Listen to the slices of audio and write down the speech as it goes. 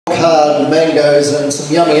mangoes and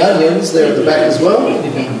some yummy onions there at the back as well.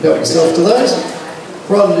 You can help yourself to those.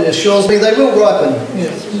 Ron assures me they will ripen. Yeah,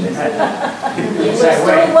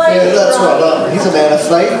 that's right. He's a man of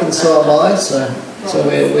faith, and so am I. So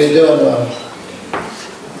we're doing well.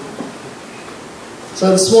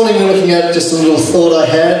 So this morning we're looking at just a little thought I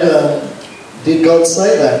had. Did God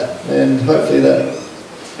say that? And hopefully that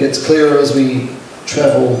gets clearer as we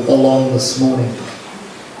travel along this morning.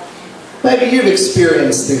 Maybe you've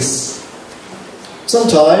experienced this.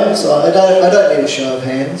 Sometimes, I don't need a show of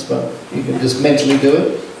hands, but you can just mentally do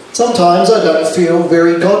it. Sometimes I don't feel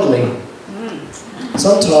very godly.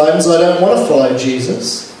 Sometimes I don't want to follow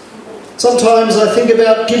Jesus. Sometimes I think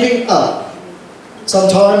about giving up.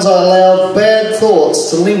 Sometimes I allow bad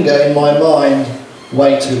thoughts to linger in my mind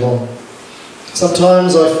way too long.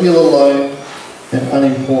 Sometimes I feel alone and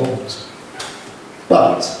unimportant.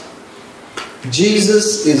 But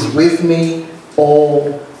Jesus is with me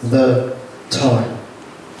all the time.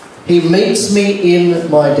 He meets me in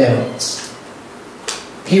my doubts.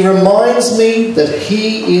 He reminds me that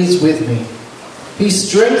He is with me. He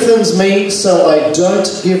strengthens me so I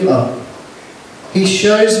don't give up. He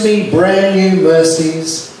shows me brand new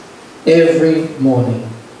mercies every morning.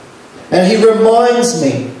 And He reminds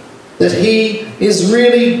me that He is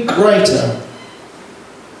really greater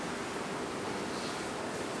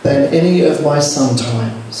than any of my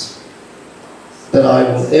sometimes that I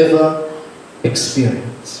will ever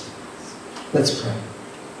experience. Let's pray.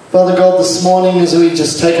 Father God, this morning as we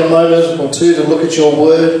just take a moment or two to look at your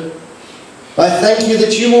word, I thank you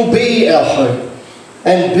that you will be our hope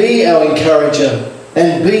and be our encourager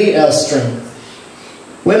and be our strength.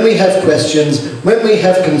 When we have questions, when we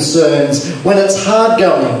have concerns, when it's hard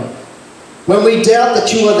going, when we doubt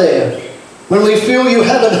that you are there, when we feel you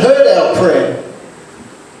haven't heard our prayer,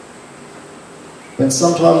 when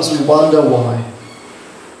sometimes we wonder why.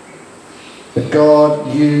 But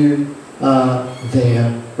God, you are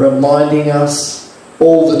there, reminding us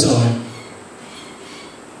all the time.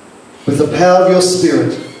 With the power of your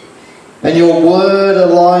Spirit and your word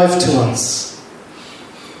alive to us,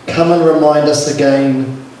 come and remind us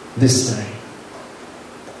again this day.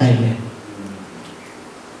 Amen.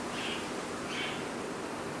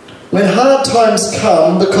 When hard times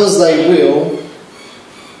come, because they will,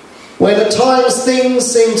 when at times things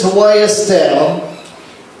seem to weigh us down,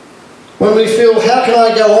 when we feel, how can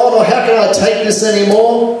I go on, or how can I take this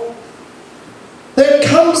anymore? Then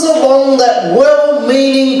comes along that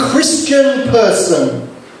well-meaning Christian person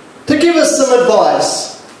to give us some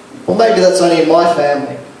advice. Or maybe that's only in my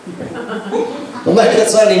family. Or maybe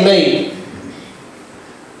that's only me.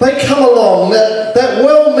 They come along, that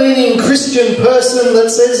well-meaning Christian person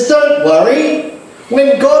that says, don't worry.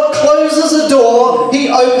 When God closes a door, He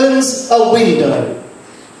opens a window.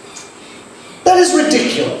 That is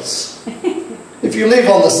ridiculous. If you live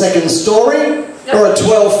on the second story or a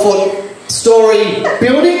 12-foot story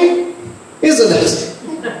building, isn't it?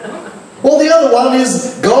 Or the other one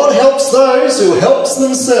is, God helps those who helps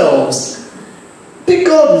themselves. Did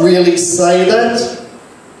God really say that?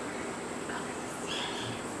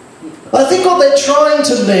 I think what they're trying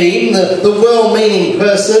to mean, the well-meaning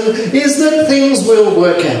person, is that things will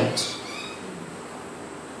work out.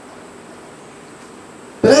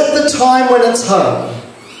 But at the time when it's hard,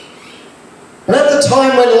 and at the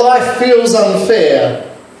time when life feels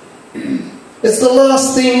unfair, it's the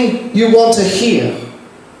last thing you want to hear.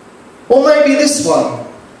 Or maybe this one.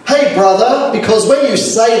 Hey brother, because when you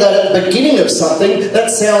say that at the beginning of something,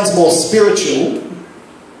 that sounds more spiritual.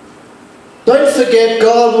 Don't forget,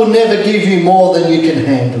 God will never give you more than you can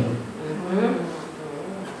handle.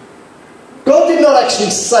 God did not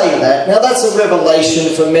actually say that. Now that's a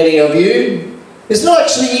revelation for many of you. It's not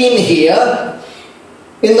actually in here,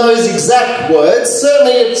 in those exact words.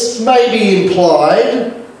 Certainly it's maybe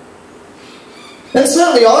implied. And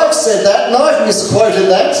certainly I've said that and I've misquoted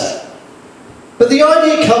that. But the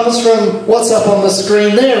idea comes from what's up on the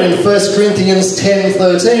screen there in 1 Corinthians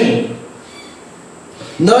 10:13.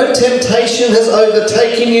 No temptation has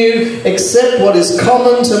overtaken you except what is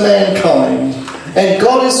common to mankind. And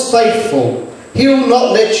God is faithful. He will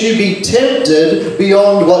not let you be tempted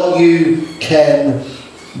beyond what you can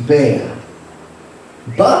bear.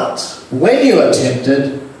 But when you are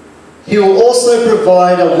tempted, He will also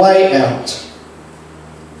provide a way out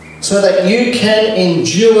so that you can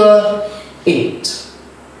endure it.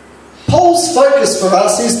 Paul's focus for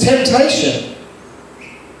us is temptation.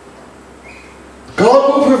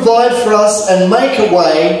 God will provide for us and make a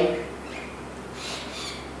way.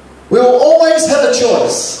 We will always have a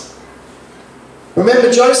choice.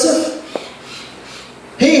 Remember Joseph?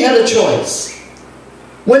 He had a choice.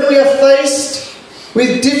 When we are faced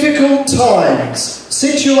with difficult times,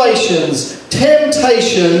 situations,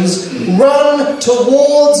 temptations, run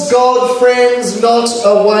towards God, friends, not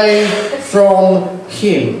away from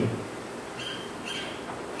Him.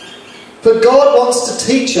 For God wants to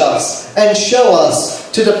teach us and show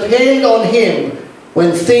us to depend on Him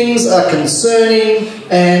when things are concerning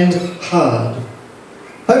and hard.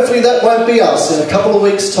 Hopefully that won't be us in a couple of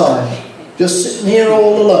weeks' time, just sitting here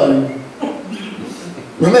all alone.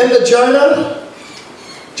 Remember Jonah?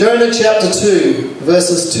 Jonah chapter 2,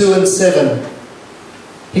 verses 2 and 7.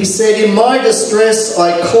 He said, "In my distress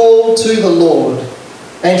I called to the Lord,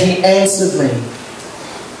 and He answered me.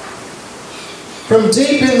 From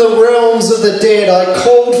deep in the realms of the dead I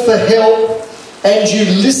called for help, and you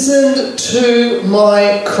listened to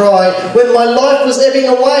my cry. When my life was ebbing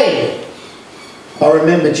away, I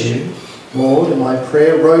remembered you, Lord, and my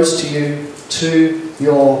prayer rose to you, to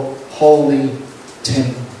your holy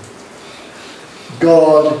temple."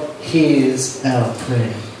 God hears our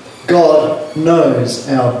prayer. God knows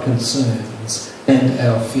our concerns and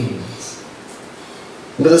our fears.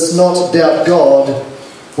 Let us not doubt God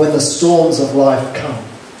when the storms of life come,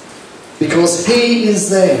 because He is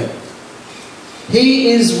there.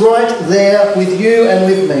 He is right there with you and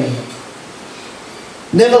with me.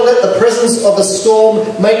 Never let the presence of a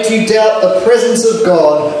storm make you doubt the presence of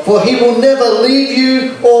God, for He will never leave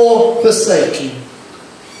you or forsake you.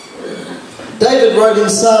 David wrote in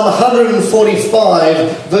Psalm 145,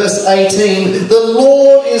 verse 18, "The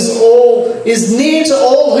Lord is near to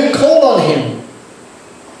all who call on Him,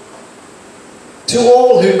 to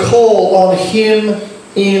all who call on Him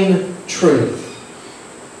in truth."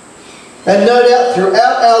 And no doubt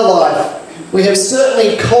throughout our life, we have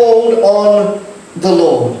certainly called on the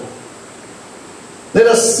Lord. Let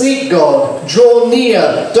us seek God, draw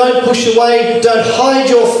near, don't push away, don't hide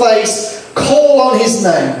your face, call on His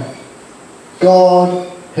name. God,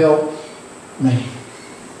 help me.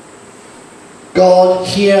 God,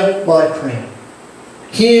 hear my prayer.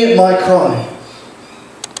 Hear my cry.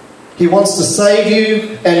 He wants to save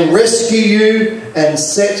you and rescue you and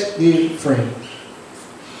set you free.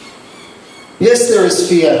 Yes, there is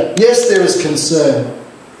fear. Yes, there is concern.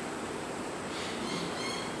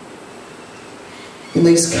 In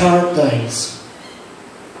these current days.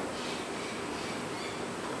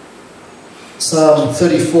 Psalm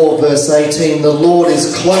 34 verse 18, "The Lord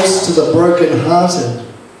is close to the brokenhearted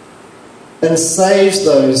and saves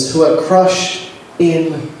those who are crushed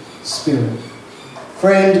in spirit."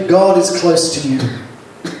 Friend, God is close to you.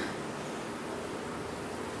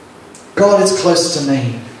 God is close to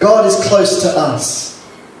me. God is close to us.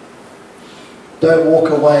 Don't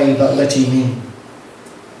walk away, but let Him in.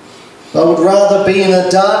 I would rather be in a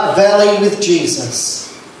dark valley with Jesus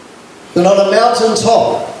than on a mountain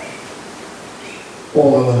top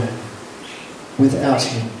all alone without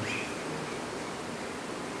Him.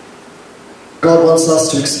 God wants us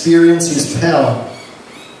to experience His power.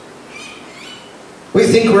 We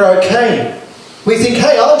think we're okay. We think,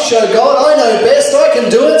 hey, I'll show God. I know best. I can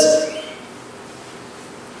do it.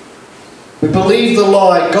 We believe the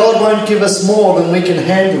lie. God won't give us more than we can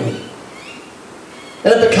handle.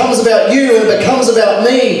 And it becomes about you, and it becomes about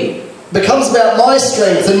me. It becomes about my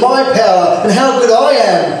strength and my power and how good I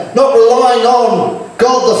am, not relying on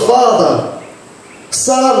God the Father,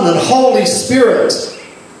 Son and Holy Spirit.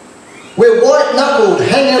 We're white-knuckled,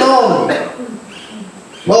 hanging on,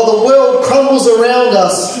 while the world crumbles around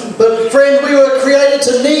us. But friend, we were created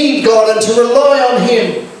to need God and to rely on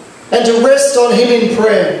Him and to rest on Him in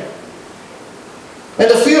prayer. And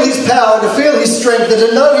to feel His power, to feel His strength, and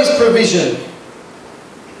to know His provision.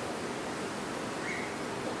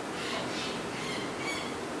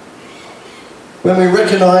 When we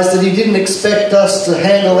recognise that He didn't expect us to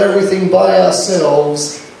handle everything by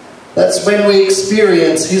ourselves, that's when we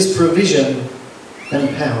experience His provision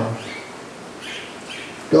and power.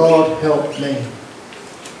 God, help me.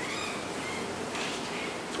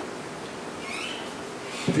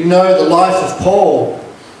 If you know the life of Paul,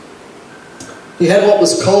 he had what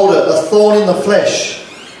was called a thorn in the flesh.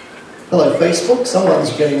 Hello, Facebook. Someone's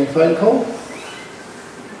getting a phone call.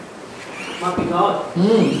 Might be God.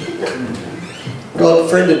 God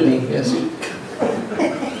friended me, yes.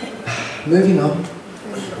 Moving on.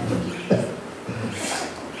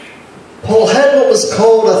 Paul had what was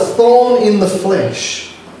called a thorn in the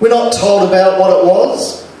flesh. We're not told about what it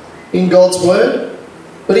was in God's Word,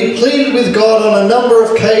 but he pleaded with God on a number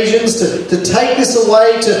of occasions to take this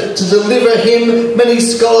away, to deliver him. Many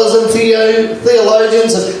scholars and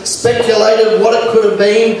theologians have speculated what it could have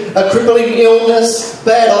been. A crippling illness,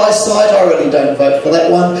 bad eyesight, I really don't vote for that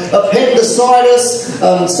one. Appendicitis,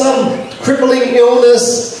 some crippling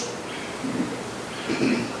illness.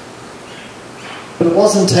 but it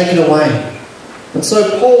wasn't taken away. And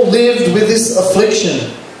so Paul lived with this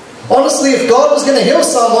affliction. Honestly, if God was going to heal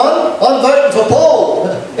someone, I'm voting for Paul.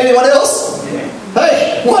 Anyone else?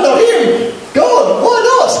 Hey, why not him? God, why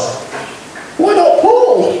not? Why not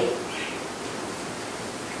Paul?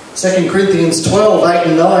 2 Corinthians 12, 8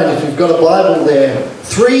 and 9, if you've got a Bible there.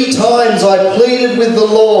 3 times I pleaded with the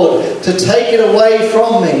Lord to take it away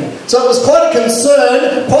from me. So it was quite a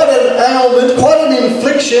concern, quite an ailment, quite an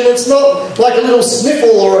infliction. It's not like a little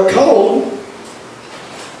sniffle or a cold.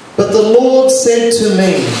 But the Lord said to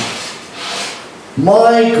me,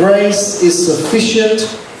 my grace is sufficient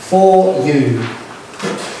for you.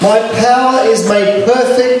 My power is made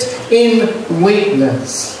perfect in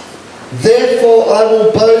weakness. Therefore I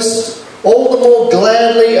will boast all the more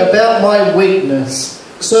gladly about my weakness,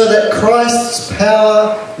 so that Christ's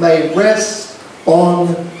power may rest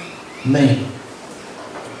on me.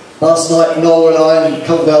 Last night, Noel and I and a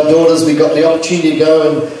couple of our daughters, we got the opportunity to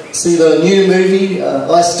go and see the new movie,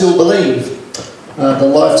 I Still Believe. The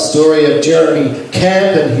life story of Jeremy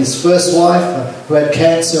Camp and his first wife who had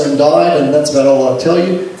cancer and died, and that's about all I'll tell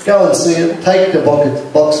you. Go and see it. Take a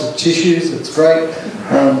box of tissues. It's great.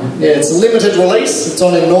 Yeah, it's a limited release. It's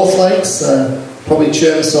on in North Lakes, probably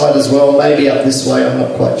Chermside as well, maybe up this way, I'm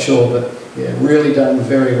not quite sure, but yeah, really done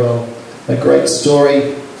very well. A great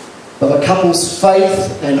story of a couple's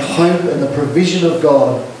faith and hope and the provision of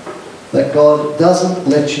God, that God doesn't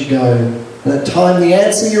let you go. And at times the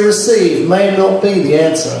answer you receive may not be the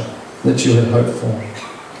answer that you had hoped for.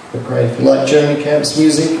 But great. If you like Jeremy Camp's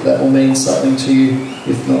music, that will mean something to you.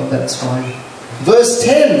 If not, that's fine. Verse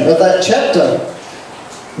 10 of that chapter.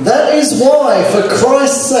 That is why, for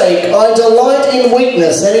Christ's sake, I delight in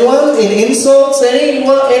weakness. Anyone? In insults?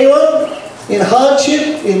 Anyone? In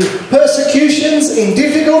hardship? In persecutions? In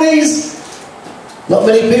difficulties? Not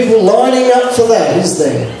many people lining up for that, is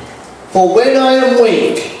there? For when I am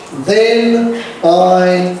weak, then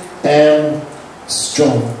I am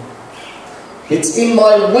strong. It's in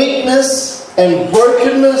my weakness and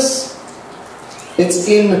brokenness, it's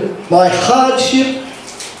in my hardship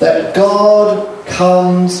that God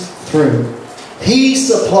comes through. He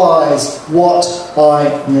supplies what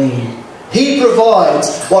I need. He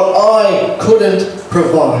provides what I couldn't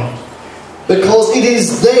provide. Because it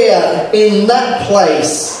is there, in that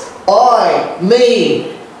place,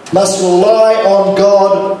 me, must rely on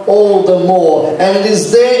God all the more. And it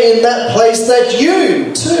is there in that place that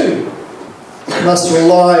you, too, must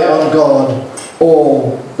rely on God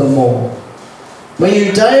all the more. When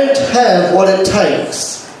you don't have what it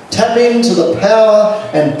takes, tap into the power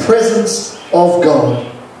and presence of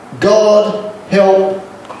God. God, help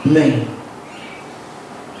me.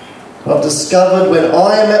 I've discovered when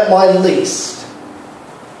I am at my least,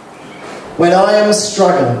 when I am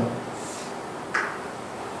struggling,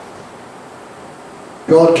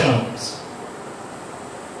 God comes.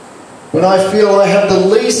 When I feel I have the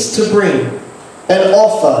least to bring and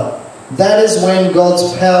offer, that is when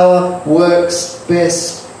God's power works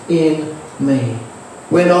best in me.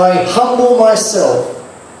 When I humble myself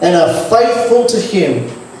and are faithful to Him,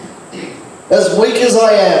 as weak as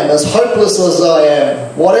I am, as hopeless as I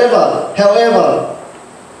am, whatever, however,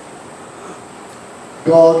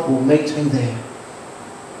 God will meet me there.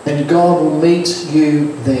 And God will meet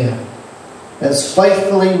you there. As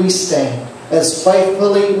faithfully we stand, as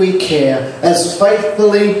faithfully we care, as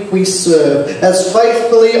faithfully we serve, as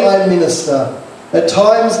faithfully I minister. At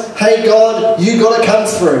times, hey God, you got to come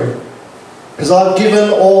through, because I've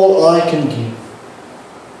given all I can give.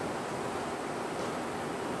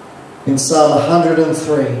 In Psalm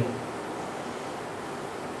 103,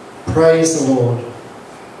 praise the Lord,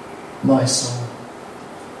 my soul.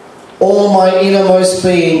 All my innermost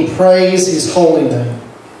being, praise His holy name.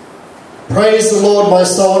 Praise the Lord, my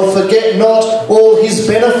soul, and forget not all His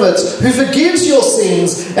benefits, who forgives your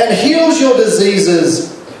sins and heals your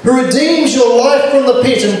diseases, who redeems your life from the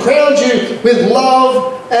pit and crowns you with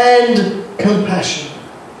love and compassion.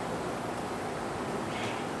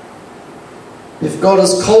 If God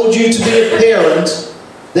has called you to be a parent,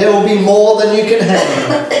 there will be more than you can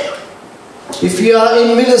handle. If you are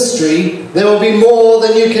in ministry, there will be more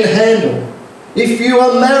than you can handle. If you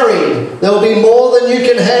are married, there will be more than you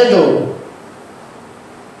can handle.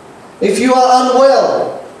 If you are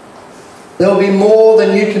unwell, there will be more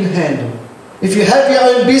than you can handle. If you have your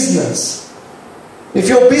own business, if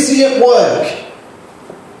you're busy at work,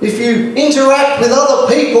 if you interact with other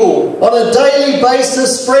people on a daily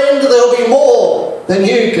basis, friend, there will be more than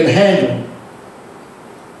you can handle.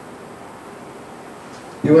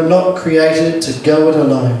 You are not created to go it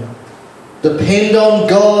alone. Depend on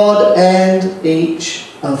God and each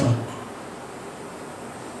other.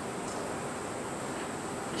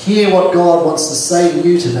 hear what God wants to say to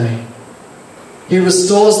you today. He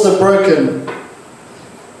restores the broken,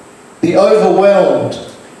 the overwhelmed.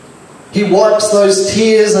 He wipes those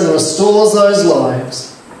tears and restores those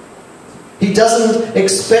lives. He doesn't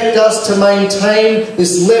expect us to maintain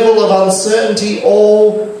this level of uncertainty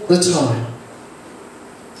all the time.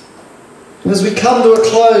 And as we come to a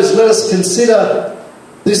close, let us consider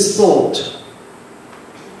this thought.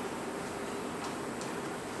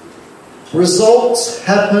 Results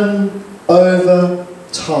happen over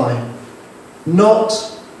time, not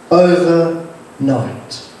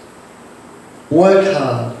overnight. Work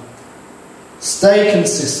hard, stay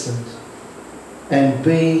consistent, and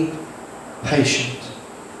be patient.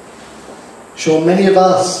 Sure, many of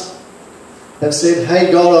us have said,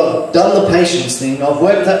 hey God, I've done the patience thing, I've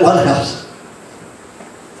worked that one out.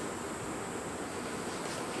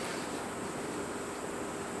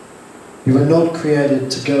 You were not created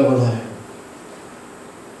to go alone.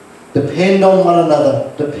 Depend on one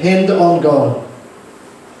another. Depend on God.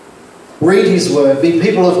 Read His Word. Be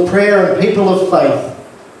people of prayer and people of faith.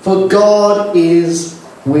 For God is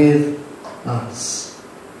with us.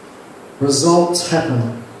 Results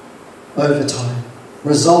happen over time.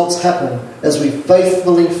 Results happen as we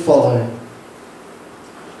faithfully follow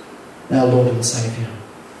our Lord and Saviour.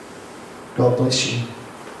 God bless you.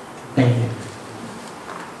 Amen.